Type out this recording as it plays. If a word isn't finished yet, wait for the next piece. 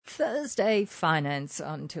Thursday Finance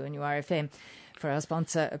on 2NURFM for our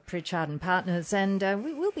sponsor, Pritchard and Partners. And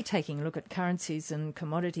we will be taking a look at currencies and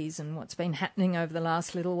commodities and what's been happening over the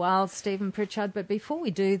last little while, Stephen Pritchard. But before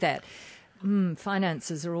we do that,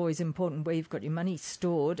 finances are always important where you've got your money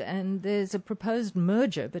stored, and there's a proposed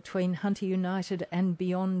merger between Hunter United and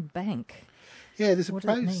Beyond Bank. Yeah, there's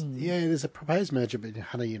a proposed merger between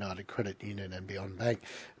Hunter United Credit Union and Beyond Bank.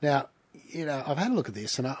 Now, I've had a look at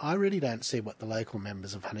this, and I really don't see what the local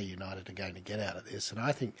members of Hunter United are going to get out of this. And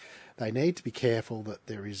I think they need to be careful that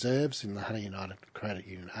their reserves in the Hunter United Credit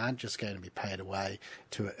Union aren't just going to be paid away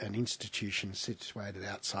to an institution situated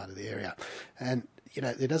outside of the area. And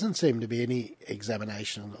there doesn't seem to be any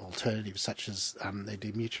examination of alternatives such as the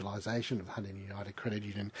demutualisation of Hunter United Credit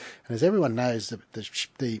Union. And as everyone knows,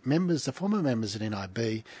 the former members at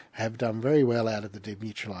NIB have done very well out of the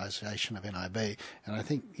demutualisation of NIB. And I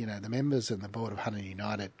think, the members and the board of Hunter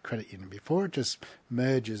United Credit Union, before it just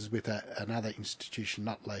merges with another institution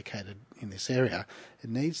not located in this area, it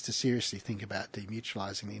needs to seriously think about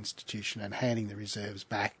demutualising the institution and handing the reserves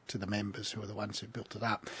back to the members who are the ones who built it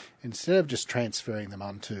up, instead of just transferring them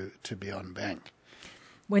on to Beyond Bank.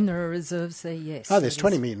 When there are reserves there, yes. Oh, there's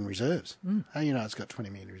 20 million reserves. It's got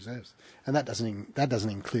 20 million reserves, and that doesn't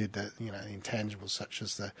include the intangibles such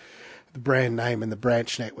as the brand name and the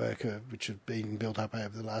branch network which have been built up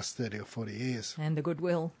over the last 30 or 40 years. And the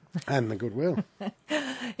goodwill. And the goodwill.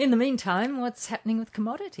 In the meantime, what's happening with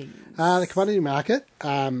commodities? The commodity market.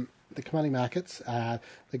 The commodity markets.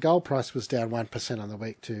 The gold price was down 1% on the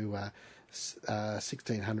week to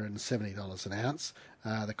 $1,670 an ounce.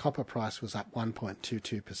 The copper price was up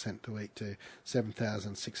 1.22% a week to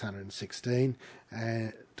 $7,616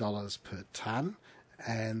 per tonne,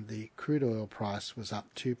 and the crude oil price was up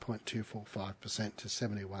 2.245% to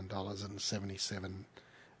 $71.77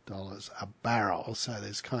 a barrel. So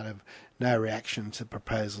there's kind of no reaction to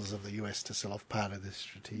proposals of the US to sell off part of the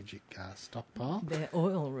strategic stockpile. Their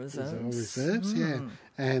oil reserves. Yeah.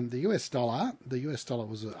 And the US dollar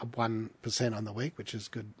was up 1% on the week, which is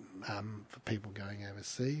good for people going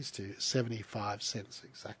overseas, to 75 cents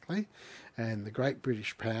exactly. And the Great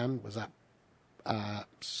British Pound was up,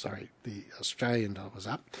 the Australian dollar was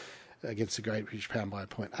up against the Great British Pound by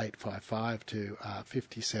 0.855 to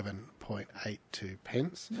 57.82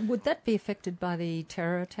 pence. Would that be affected by the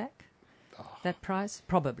terror attack? That price?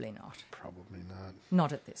 Probably not. Probably not.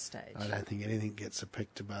 Not at this stage. I don't think anything gets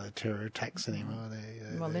affected by the terror attacks anymore.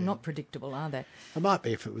 They're not predictable, are they? It might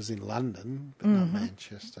be if it was in London, but not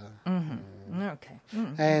Manchester. Okay.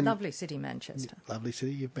 And lovely city, Manchester. Lovely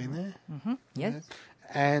city. You've been there? Yes.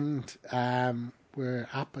 And we're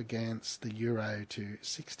up against the euro to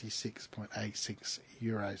 66.86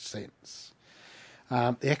 euro cents.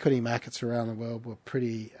 The equity markets around the world were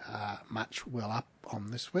pretty much well up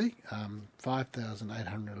on this week.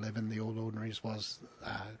 5,811, the All Ordinaries was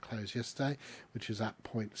closed yesterday, which is up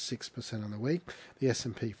 0.6% on the week. The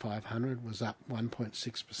S&P 500 was up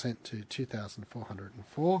 1.6% to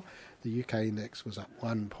 2,404. The UK index was up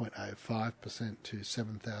 1.05% to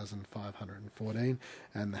 7,514,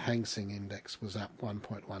 and the Hang Seng index was up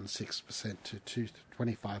 1.16% to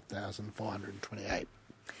 25,428.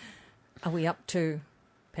 Are we up to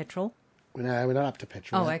petrol? No, we're not up to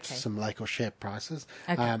petrol. Oh, okay. Some local share prices.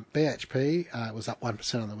 Okay. BHP was up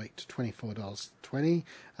 1% on the week to $24.20.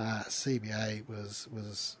 CBA was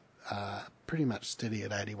pretty much steady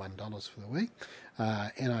at $81 for the week.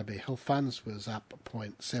 NIB Health Funds was up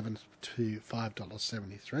 0.7 to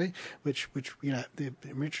 $5.73, which the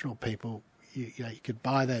original people, you could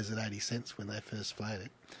buy those at 80 cents when they first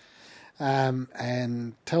floated.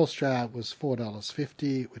 And Telstra was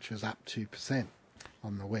 $4.50, which was up 2%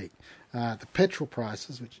 on the week. The petrol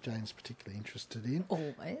prices, which Jane's particularly interested in.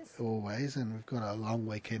 Always. And we've got a long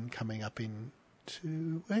weekend coming up in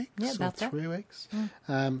 2 weeks or 3 weeks.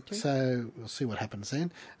 So we'll see what happens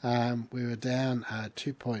then. We were down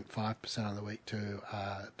 2.5% on the week to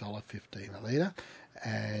 $1.15 a litre.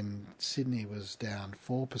 And Sydney was down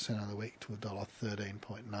 4% on the week to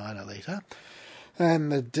 $1.13.9 a litre.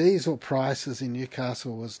 And the diesel prices in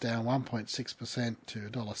Newcastle was down 1.6% to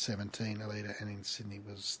 $1.17 a litre, and in Sydney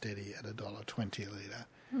was steady at $1.20 a litre.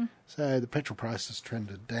 So the petrol prices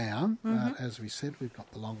trended down. As we said, we've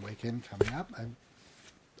got the long weekend coming up.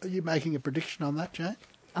 Are you making a prediction on that, Jane?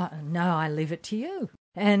 No, I leave it to you.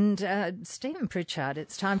 And Stephen Pritchard,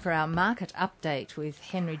 it's time for our market update with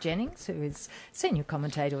Henry Jennings, who is senior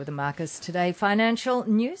commentator with the Marcus Today Financial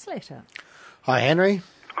Newsletter. Hi, Henry.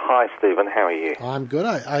 Hi, Stephen. How are you? I'm good.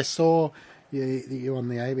 I saw you on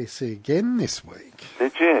the ABC again this week.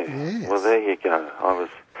 Did you? Yes. Well, there you go. I was,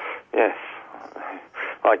 yes.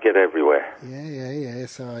 I get everywhere. Yeah.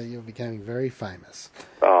 So you're becoming very famous.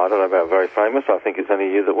 Oh, I don't know about very famous. I think it's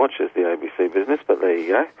only you that watches the ABC Business, but there you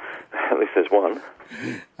go. At least there's one.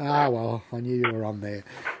 Well, I knew you were on there.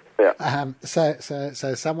 Yeah.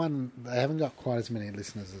 So someone, they haven't got quite as many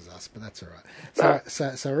listeners as us, but that's all right.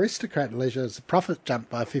 So Aristocrat Leisure's profit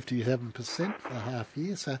jumped by 57% for the half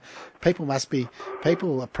year. So people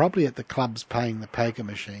are probably at the clubs paying the poker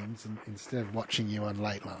machines instead of watching you on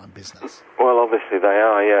Late Line Business. Well, obviously they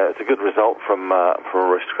are. Yeah, it's a good result from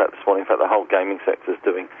Aristocrat this morning. In fact, the whole gaming sector is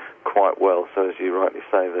doing quite well. So as you rightly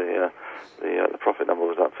say, the profit number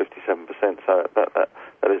was up 57%. So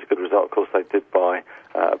that is a good result. Of course, they did buy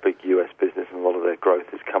a big US business, and a lot of their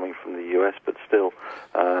growth is coming from the US. But still,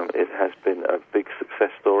 it has been a big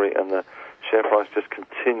success story, and the share price just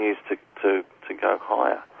continues to go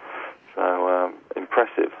higher. So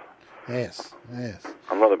impressive. Yes.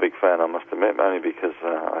 I'm not a big fan, I must admit, only because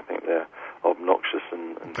I think they're obnoxious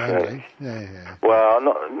and gambling. Yeah. Well,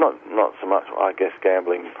 not so much, I guess,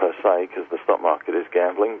 gambling per se, because the stock market is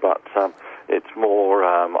gambling, but it's more,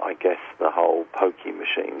 I guess, the whole pokey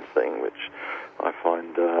machines thing, which I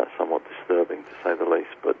find somewhat disturbing, to say the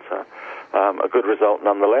least. But a good result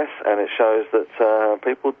nonetheless, and it shows that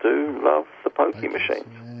people do love the pokey machines.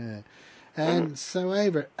 Yeah. And so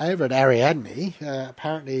over at Ariadne,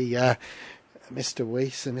 apparently Mr.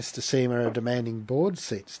 Weiss and Mr. Seamer are demanding board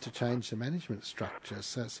seats to change the management structure.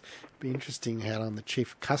 So it'll be interesting how long the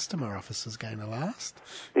chief customer officer is going to last.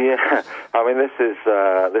 Yeah, I mean this is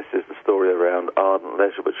the story around Ardent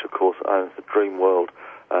Leisure, which of course owns the Dreamworld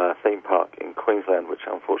theme park in Queensland, which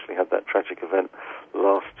unfortunately had that tragic event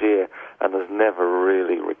last year and has never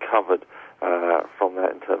really recovered from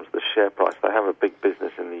that in terms of the share price. They have a big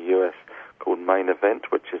business in the US called Main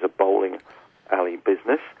Event, which is a bowling alley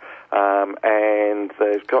business, and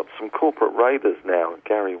they've got some corporate raiders now.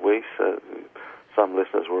 Gary Weiss, some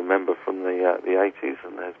listeners will remember from the 80s,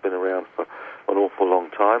 and has been around for an awful long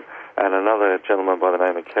time, and another gentleman by the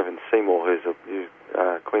name of Kevin Seymour, who's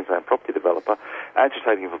a Queensland property developer,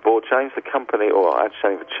 agitating for board change. The company, or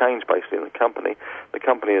agitating for change basically in the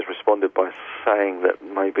company has responded by saying that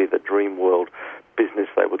maybe the Dreamworld business,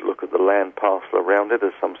 they would look at the land parcel around it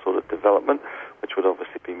as some sort of development, which would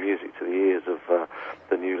obviously be music to the ears of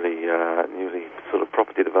the newly sort of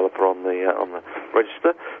property developer on the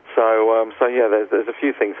register. So yeah, there's a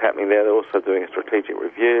few things happening there. They're also doing a strategic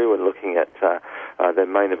review and looking at their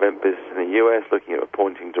Main Event business in the US, looking at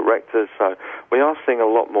appointing directors. So we are seeing a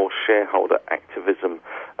lot more shareholder activism,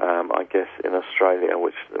 I guess, in Australia,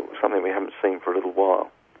 which is something we haven't seen for a little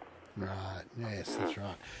while. Right. Yes, that's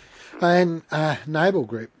right. And Noble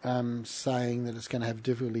Group saying that it's going to have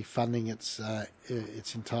difficulty funding its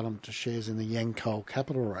entitlement to shares in the Yancoal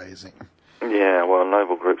capital raising. Yeah, well,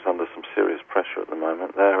 Noble Group's under some serious pressure at the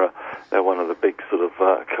moment. They're one of the big sort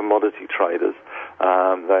of commodity traders.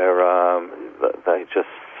 They just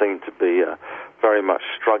seem to be very much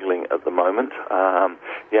struggling at the moment.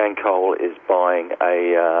 Yancoal is buying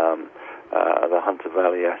the Hunter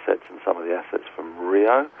Valley assets and some of the assets from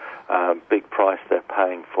Rio. Big price they're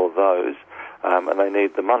paying for those, and they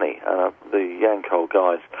need the money. The Yancoal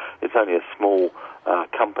guys, it's only a small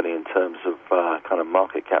company in terms of kind of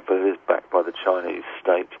market cap, but it is backed by the Chinese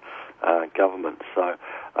state government. So,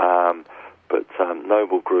 but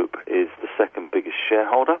Noble Group is the second biggest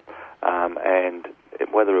shareholder, and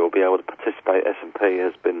whether it will be able to participate, S&P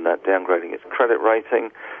has been downgrading its credit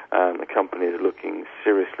rating. The company is looking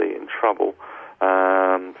seriously in trouble.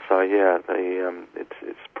 So yeah,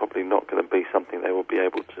 it's probably not going to be something they will be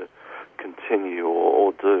able to continue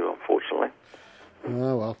or do, unfortunately.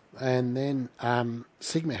 Oh well, and then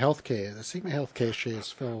Sigma Healthcare. The Sigma Healthcare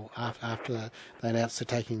shares fell after they announced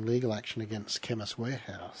they're taking legal action against Chemist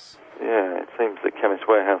Warehouse. Yeah, it seems that Chemist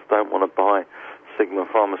Warehouse don't want to buy Sigma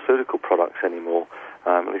pharmaceutical products anymore.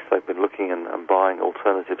 At least they've been looking and buying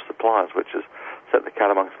alternative suppliers, which has set the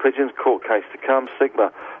cat amongst pigeons. Court case to come.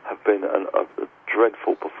 Sigma have been a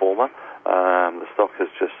dreadful performer. The stock has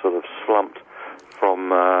just sort of slumped from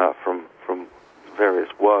various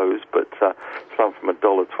woes, but slumped from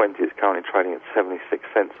 $1.20. It's currently trading at 76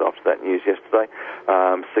 cents after that news yesterday.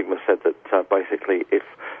 Sigma said that basically if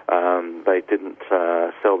they didn't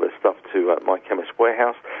sell their stuff to My Chemist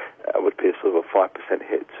Warehouse, it would be a sort of a 5%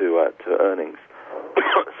 hit to earnings.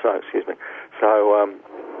 So, excuse me. So,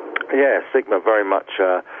 yeah, Sigma very much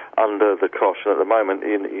under the caution at the moment.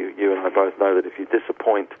 You and I both know that if you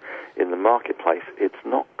disappoint in the marketplace, it's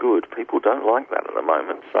not good. People don't like that at the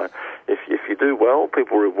moment. So if you do well,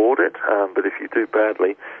 people reward it. But if you do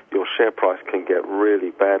badly, your share price can get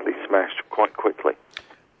really badly smashed quite quickly.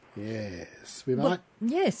 Yes, we might. Well,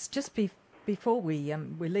 yes, just before we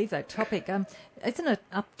leave that topic, isn't it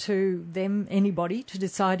up to them, anybody, to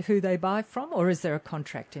decide who they buy from, or is there a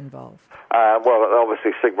contract involved? Well,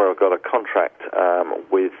 obviously Sigma have got a contract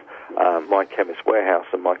with My Chemist Warehouse,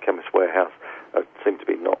 and My Chemist Warehouse seem to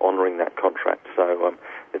be not honouring that contract. So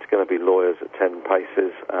it's going to be lawyers at 10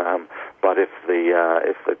 paces. But if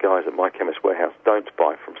the guys at My Chemist Warehouse don't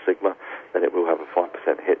buy from Sigma, then it will have a 5%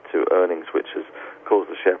 hit to earnings, which has caused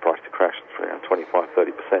the share price to crash around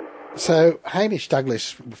 25-30%. So Hamish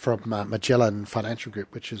Douglas from Magellan Financial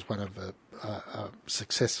Group, which is one of the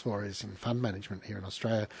success stories in fund management here in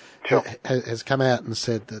Australia, Sure. has come out and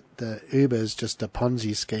said that the Uber is just a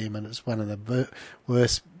Ponzi scheme and it's one of the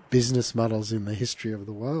worst business models in the history of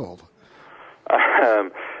the world.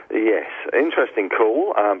 Yes, interesting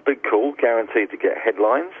call, big call, guaranteed to get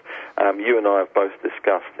headlines. You and I have both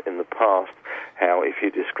discussed in the past how if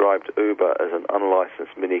you described Uber as an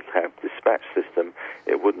unlicensed minicab dispatch system,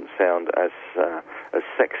 it wouldn't sound as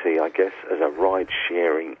sexy, I guess, as a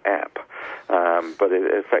ride-sharing app. But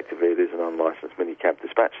effectively it is an unlicensed minicab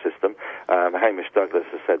dispatch system. Hamish Douglas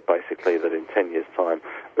has said basically that in 10 years' time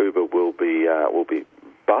Uber will be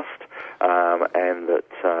bust, and that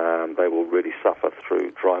they will really suffer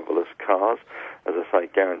through driverless cars. As I say,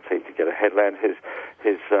 guaranteed to get a headline. He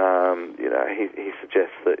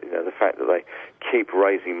suggests that the fact that they keep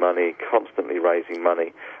raising money, constantly raising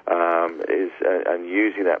money, and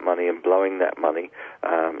using that money and blowing that money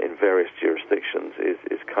in various jurisdictions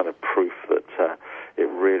is kind of proof that it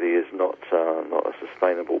really is not a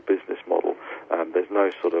sustainable business model. There's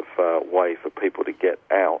no sort of way for people to get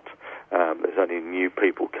out. There's only new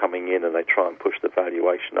people coming in, and they try and push the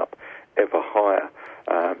valuation up ever higher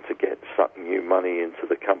to get suck new money into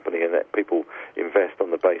the company, and that people invest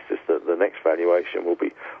on the basis that the next valuation will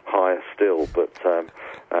be higher still. But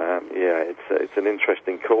it's an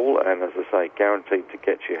interesting call, and as I say, guaranteed to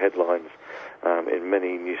get you headlines in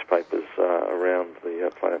many newspapers around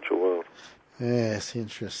the financial world. Yes,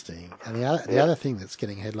 interesting. And the other thing that's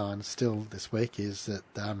getting headlines still this week is that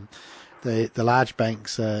the large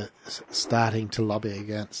banks are starting to lobby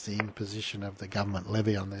against the imposition of the government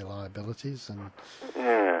levy on their liabilities, and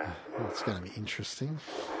it's going to be interesting.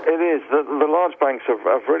 It is. The large banks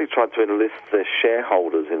have really tried to enlist their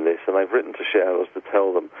shareholders in this, and they've written to shareholders to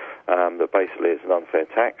tell them that basically it's an unfair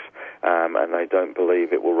tax, and they don't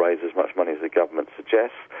believe it will raise as much money as the government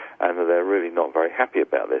suggests, and that they're really not very happy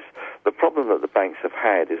about this. The problem that the banks have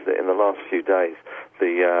had is that in the last few days,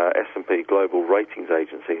 the S&P Global Ratings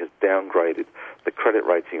Agency has downgraded the credit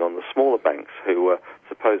rating on the smaller banks who were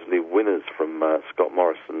supposedly winners from Scott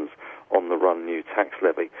Morrison's on-the-run new tax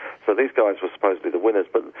levy. So these guys were supposedly the winners,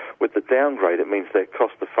 but with the downgrade, it means their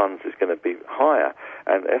cost of funds is going to be higher.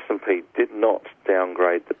 And S&P did not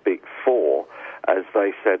downgrade the Big Four, as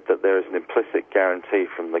they said that there is an implicit guarantee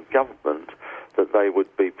from the government that they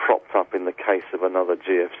would be propped up in the case of another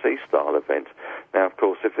GFC-style event. Now, of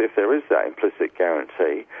course, if there is that implicit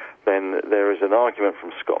guarantee, then there is an argument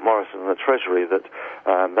from Scott Morrison and the Treasury that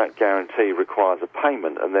that guarantee requires a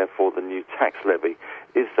payment, and therefore the new tax levy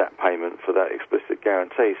is that payment for that explicit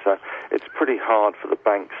guarantee. So it's pretty hard for the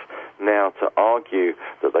banks now to argue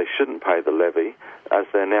that they shouldn't pay the levy, as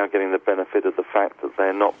they're now getting the benefit of the fact that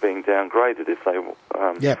they're not being downgraded. If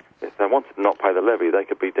they wanted to not pay the levy, they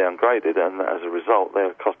could be downgraded, and as a result,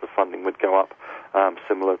 their cost of funding would go up,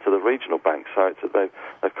 similar to the regional banks. So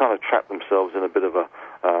they've kind of trapped themselves in a bit of a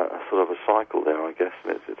sort of a cycle there, I guess,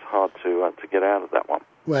 and it's hard to get out of that one.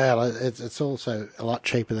 Well, it's also a lot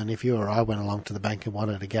cheaper than if you or I went along to the bank and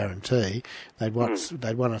wanted a guarantee. They'd want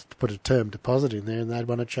us to put a term deposit in there, and they'd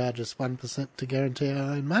want to charge us 1% to guarantee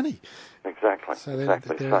our own money. Exactly. So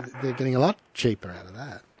they're getting a lot cheaper out of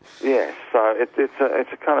that. Yes, so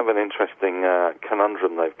it's a kind of an interesting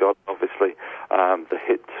conundrum they've got. Obviously, the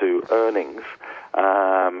hit to earnings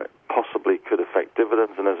possibly could affect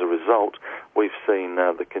dividends, and as a result, we've seen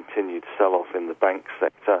the continued sell-off in the bank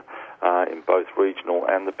sector in both regional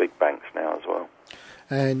and the big banks now as well.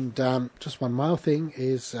 And just one more thing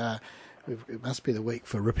is, it must be the week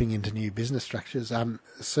for ripping into new business structures.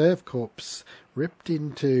 Servcorp's ripped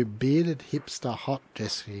into bearded hipster hot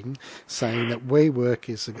desking, saying that WeWork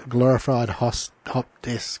is a glorified hot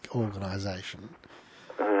desk organisation.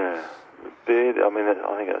 Beard, I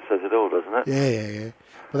think that says it all, doesn't it? Yeah.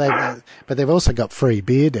 But they've also got free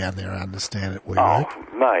beer down there, I understand, at WeWork.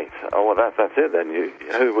 Oh, mate. Oh, well, that's it then.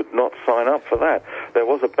 Who would not sign up for that? There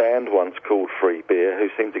was a band once called Free Beer who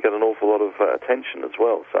seemed to get an awful lot of attention as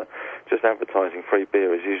well. So just advertising free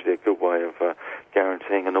beer is usually a good way of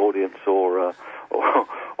guaranteeing an audience or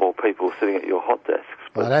people sitting at your hot desks.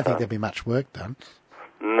 Well, I don't think there'd be much work done.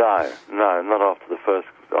 No, not after the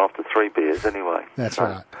after 3 beers anyway. That's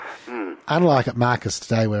right. Unlike at Marcus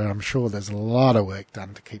today, where I'm sure there's a lot of work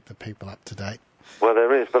done to keep the people up to date. Well,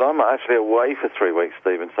 there is, but I'm actually away for 3 weeks,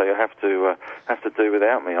 Stephen, so you have to do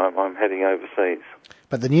without me. I'm heading overseas.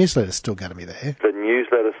 But the newsletter's still going to be there. The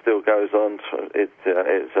newsletter still goes on. It's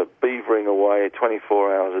a beavering away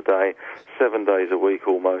 24 hours a day, 7 days a week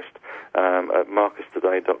almost, at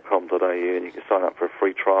marcustoday.com.au, and you can sign up for a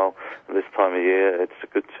free trial. And this time of year, it's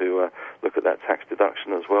good to look at that tax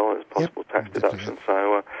deduction as well as possible tax deduction.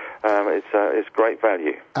 So it's great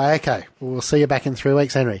value. Okay, well, we'll see you back in 3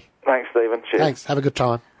 weeks, Henry. Thanks, Stephen. Cheers. Thanks. Have a good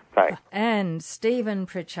time. Thanks. And Stephen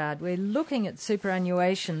Pritchard, we're looking at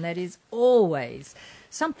superannuation. That is always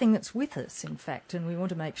something that's with us, in fact, and we want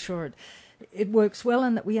to make sure it works well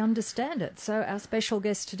and that we understand it. So our special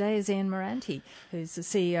guest today is Ian Moranti, who's the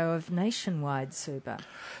CEO of Nationwide Super.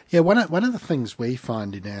 Yeah, one of the things we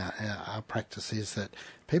find in our practice is that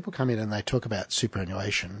people come in and they talk about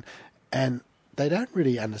superannuation and they don't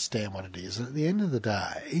really understand what it is. At the end of the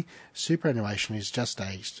day, superannuation is just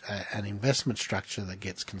an investment structure that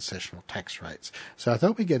gets concessional tax rates. So I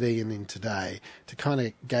thought we'd get Ian in today to kind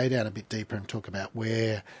of go down a bit deeper and talk about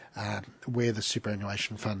where the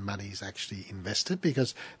superannuation fund money is actually invested,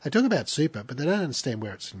 because they talk about super, but they don't understand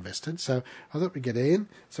where it's invested. So I thought we'd get Ian.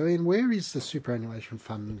 So Ian, where is the superannuation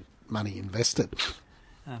fund money invested?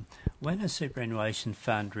 When a superannuation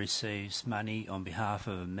fund receives money on behalf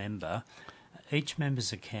of a member, each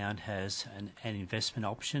member's account has an investment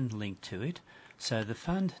option linked to it, so the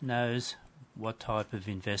fund knows what type of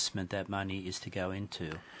investment that money is to go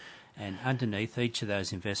into. And underneath each of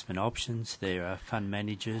those investment options, there are fund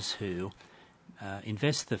managers who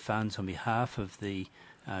invest the funds on behalf of the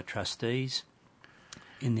trustees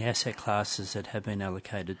in the asset classes that have been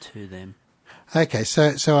allocated to them. Okay,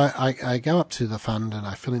 so I go up to the fund and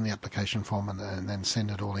I fill in the application form and then send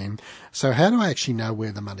it all in. So how do I actually know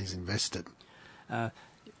where the money's invested?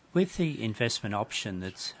 With the investment option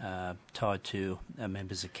that's tied to a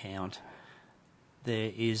member's account,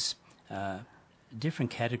 there is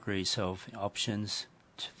different categories of options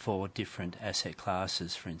for different asset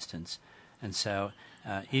classes, for instance. And so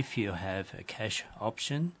if you have a cash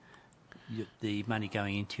option, the money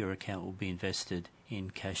going into your account will be invested in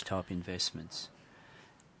cash-type investments.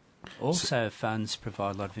 Also, funds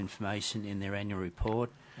provide a lot of information in their annual report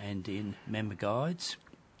and in member guides,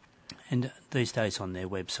 and these days on their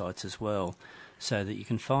websites as well, so that you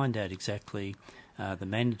can find out exactly the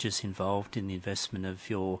managers involved in the investment of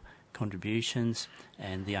your contributions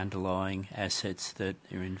and the underlying assets that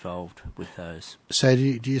are involved with those. So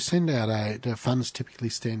do you send out do funds typically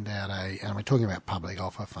send out and we're talking about public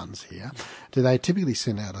offer funds here, do they typically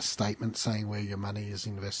send out a statement saying where your money is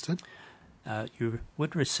invested? You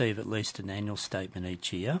would receive at least an annual statement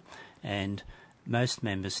each year, and most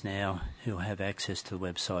members now who have access to the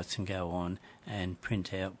websites can go on and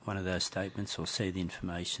print out one of those statements or see the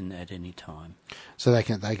information at any time. So they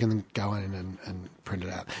can go in and print it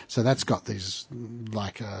out. So that's got these,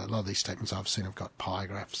 like a lot of these statements I've seen have got pie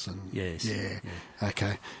graphs and yes, yeah.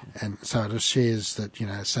 Okay, and so it shares that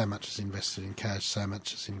so much is invested in cash, so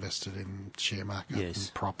much is invested in share market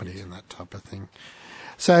and property and that type of thing.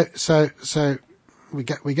 So we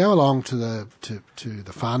go along to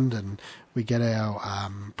the fund and we get our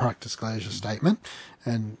product disclosure statement,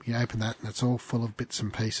 and you open that and it's all full of bits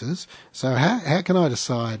and pieces. So how can I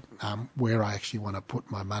decide where I actually want to put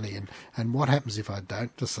my money in, and what happens if I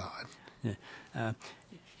don't decide? Yeah.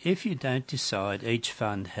 If you don't decide, each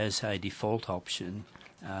fund has a default option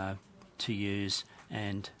to use,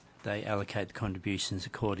 and they allocate the contributions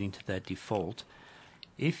according to that default.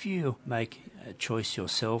 If you make a choice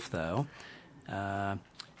yourself, though,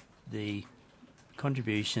 the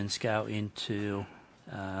contributions go into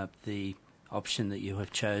the option that you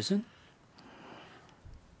have chosen.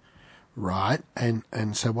 Right, and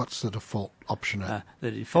so what's the default option?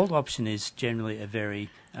 The default option is generally a very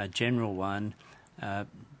general one,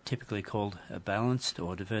 typically called a balanced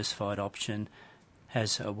or diversified option,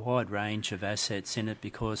 has a wide range of assets in it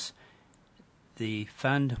because the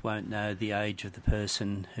fund won't know the age of the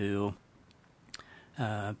person who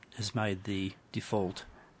has made the default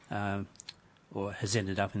or has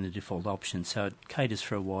ended up in the default option. So it caters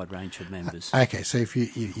for a wide range of members. Okay, so if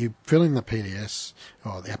you fill in the PDS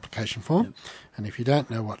or the application form, and if you don't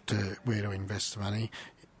know where to invest the money,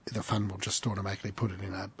 the fund will just automatically put it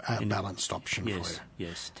in a balanced option for you.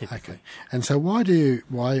 Yes, typically. Okay, and so why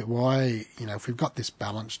if we've got this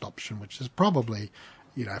balanced option, which is probably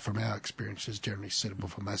from our experience is generally suitable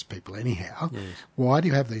for most people anyhow, why do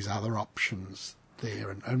you have these other options there,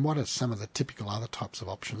 and what are some of the typical other types of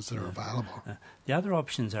options that are available? The other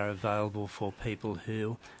options are available for people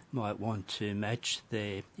who might want to match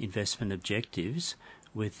their investment objectives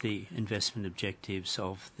with the investment objectives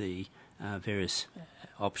of the various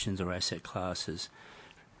options or asset classes.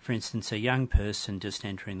 For instance, a young person just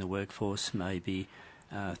entering the workforce may be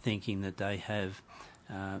thinking that they have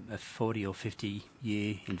a 40 or 50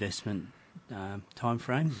 year investment time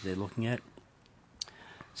frame that they're looking at.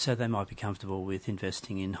 So they might be comfortable with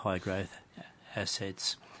investing in high growth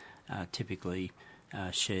assets, typically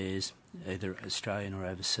shares, either Australian or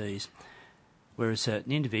overseas. Whereas an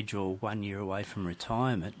individual 1 year away from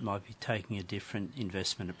retirement might be taking a different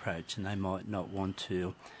investment approach, and they might not want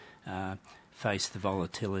to face the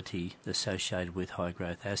volatility associated with high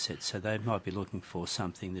growth assets. So they might be looking for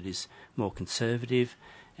something that is more conservative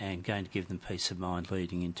and going to give them peace of mind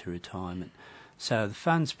leading into retirement. So the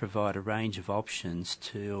funds provide a range of options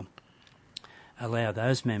to allow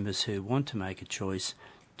those members who want to make a choice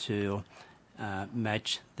to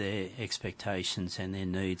match their expectations and their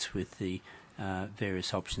needs with the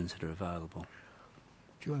various options that are available.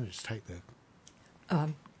 Do you want to just take that?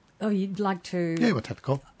 You'd like to... Yeah, we'll take the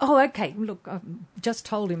call. Oh, okay. Look, I've just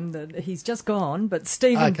told him that he's just gone, but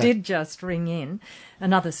Stephen did just ring in,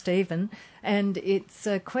 another Stephen, and it's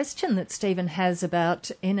a question that Stephen has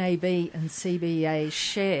about NAB and CBA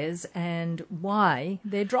shares and why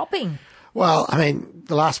they're dropping. Well, I mean,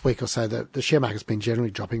 the last week or so, the share market's been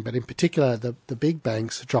generally dropping, but in particular, the big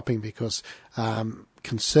banks are dropping because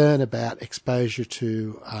concern about exposure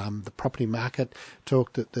to the property market.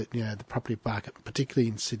 Talk that the property market, particularly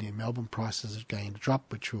in Sydney and Melbourne, prices are going to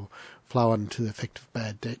drop, which will flow on to the effect of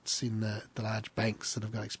bad debts in the large banks that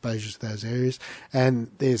have got exposure to those areas. And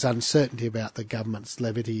there's uncertainty about the government's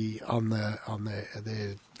levity on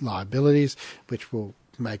their liabilities, which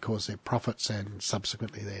may cause their profits and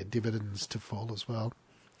subsequently their dividends to fall as well.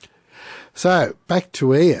 So back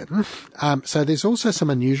to Ian. So there's also some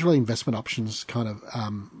unusual investment options kind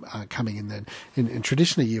of coming in there. And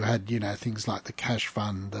traditionally you had, things like the cash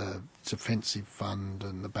fund, the defensive fund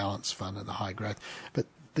and the balance fund and the high growth. But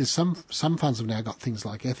there's some funds have now got things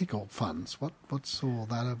like ethical funds. What's all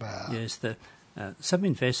that about? Yes, some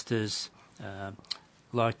investors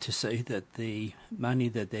like to see that the money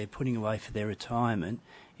that they're putting away for their retirement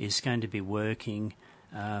is going to be working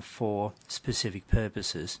for specific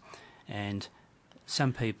purposes. And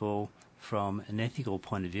some people, from an ethical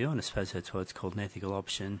point of view, and I suppose that's why it's called an ethical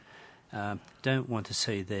option, don't want to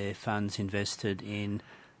see their funds invested in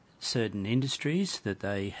certain industries that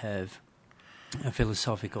they have a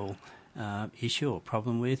philosophical issue or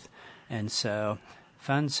problem with. And so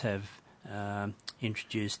funds have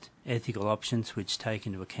introduced ethical options which take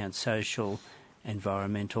into account social,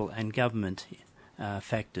 environmental and government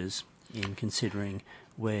factors in considering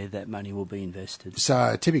where that money will be invested.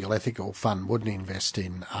 So a typical ethical fund wouldn't invest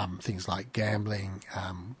in things like gambling,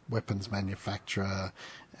 weapons manufacture,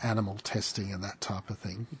 animal testing and that type of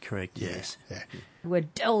thing. Correct, yes. Yeah. We're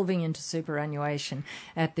delving into superannuation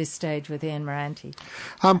at this stage with Ian Moranti.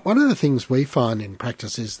 One of the things we find in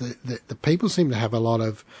practice is that the people seem to have a lot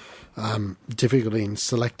of difficulty in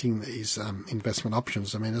selecting these investment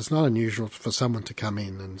options. I mean, it's not unusual for someone to come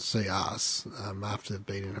in and see us after they've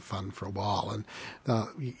been in a fund for a while, and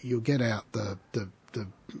you'll get out the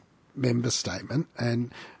member statement,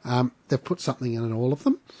 and they've put something in all of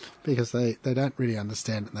them because they don't really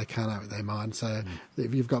understand it and they can't open their mind. So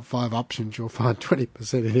if you've got 5 options, you'll find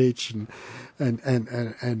 20% in each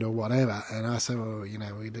and or whatever. And I say, well,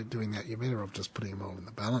 we're doing that. You're better off just putting them all in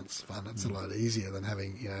the balance fund. It's a lot easier than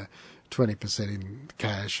having 20% in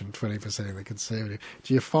cash and 20% in the conservative.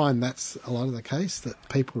 Do you find that's a lot of the case, that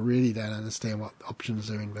people really don't understand what options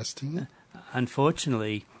they're investing in?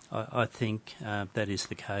 Unfortunately, I think that is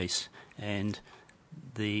the case, and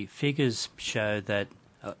the figures show that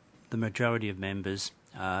the majority of members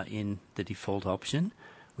are in the default option,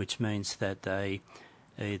 which means that they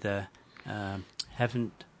either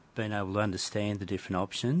haven't been able to understand the different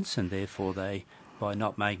options, and therefore by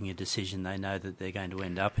not making a decision, they know that they're going to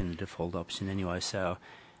end up in the default option anyway, so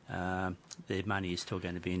their money is still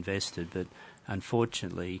going to be invested. But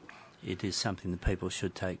unfortunately, it is something that people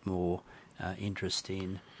should take more interest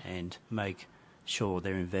in and make sure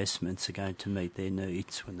their investments are going to meet their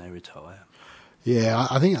needs when they retire. Yeah,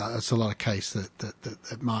 I think it's a lot of case that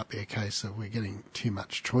it might be a case of we're getting too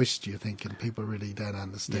much choice, do you think, and people really don't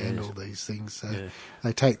understand all these things. So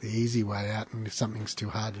they take the easy way out, and if something's too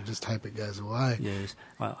hard, you just hope it goes away. Yes.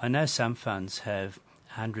 Well, I know some funds have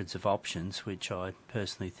hundreds of options, which I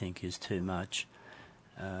personally think is too much.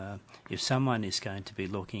 If someone is going to be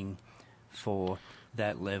looking for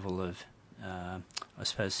that level of I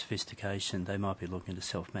suppose, sophistication, they might be looking at a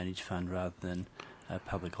self-managed fund rather than a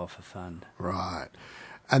public offer fund. Right.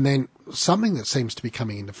 And then something that seems to be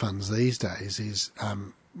coming into funds these days is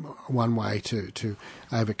one way to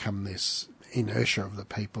overcome this inertia of the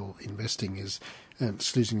people investing is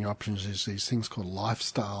losing your options is these things called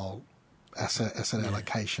lifestyle asset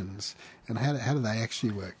allocations. And how do they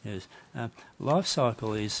actually work? Yes. Life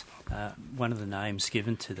cycle is one of the names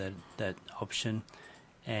given to that option,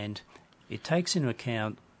 and it takes into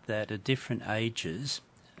account that at different ages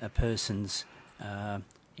a person's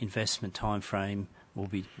investment time frame will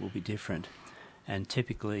be different. And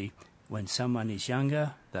typically when someone is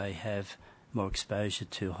younger, they have more exposure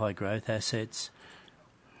to high growth assets.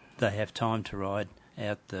 They have time to ride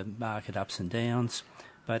out the market ups and downs.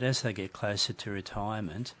 But as they get closer to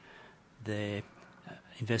retirement, their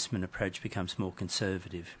investment approach becomes more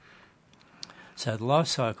conservative. So the life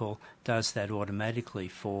cycle does that automatically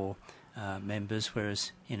for members,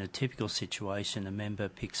 whereas in a typical situation, a member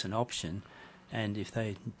picks an option, and if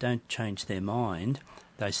they don't change their mind,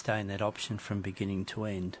 they stay in that option from beginning to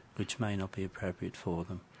end, which may not be appropriate for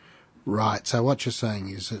them. Right. So what you're saying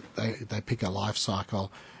is that they pick a life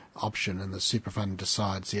cycle option and the super fund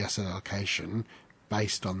decides the asset allocation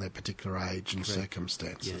based on their particular age and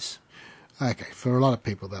circumstances. Yes. Okay, for a lot of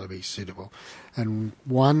people that'll be suitable. And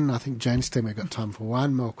I think Jane's team, we've got time for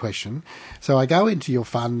one more question. So I go into your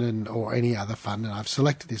fund or any other fund and I've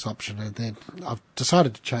selected this option and then I've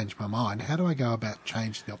decided to change my mind. How do I go about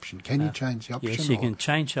changing the option? Can you change the option? Yes, you can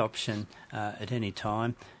change the option at any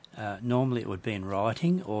time. Normally it would be in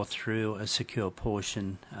writing or through a secure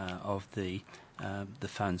portion of the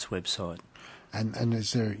fund's website. And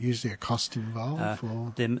is there usually a cost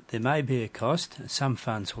involved? There may be a cost. Some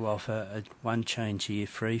funds will offer one change a year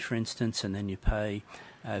free, for instance, and then you pay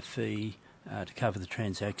a fee to cover the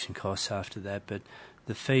transaction costs after that. But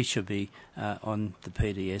the fee should be on the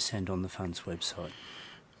PDS and on the fund's website.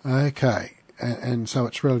 Okay. And so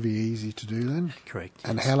it's relatively easy to do then? Correct.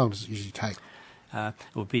 And yes. How long does it usually take?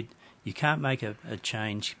 You can't make a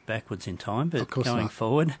change backwards in time, but going not.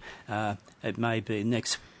 forward, it may be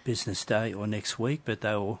next business day or next week, but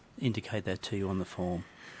they will indicate that to you on the form.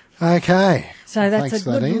 Okay. So that's Thanks a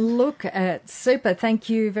good Ian. look at super. Thank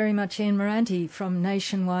you very much, Ian Moranti from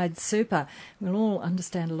Nationwide Super. We'll all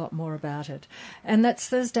understand a lot more about it. And that's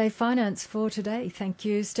Thursday Finance for today. Thank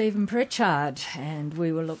you, Stephen Pritchard. And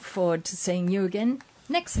we will look forward to seeing you again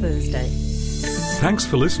next Thursday. Thanks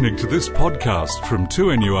for listening to this podcast from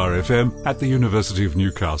 2NURFM at the University of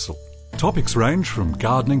Newcastle. Topics range from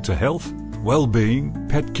gardening to health, well-being,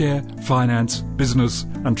 pet care, finance, business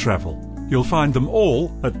and travel. You'll find them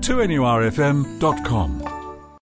all at 2NURFM.com.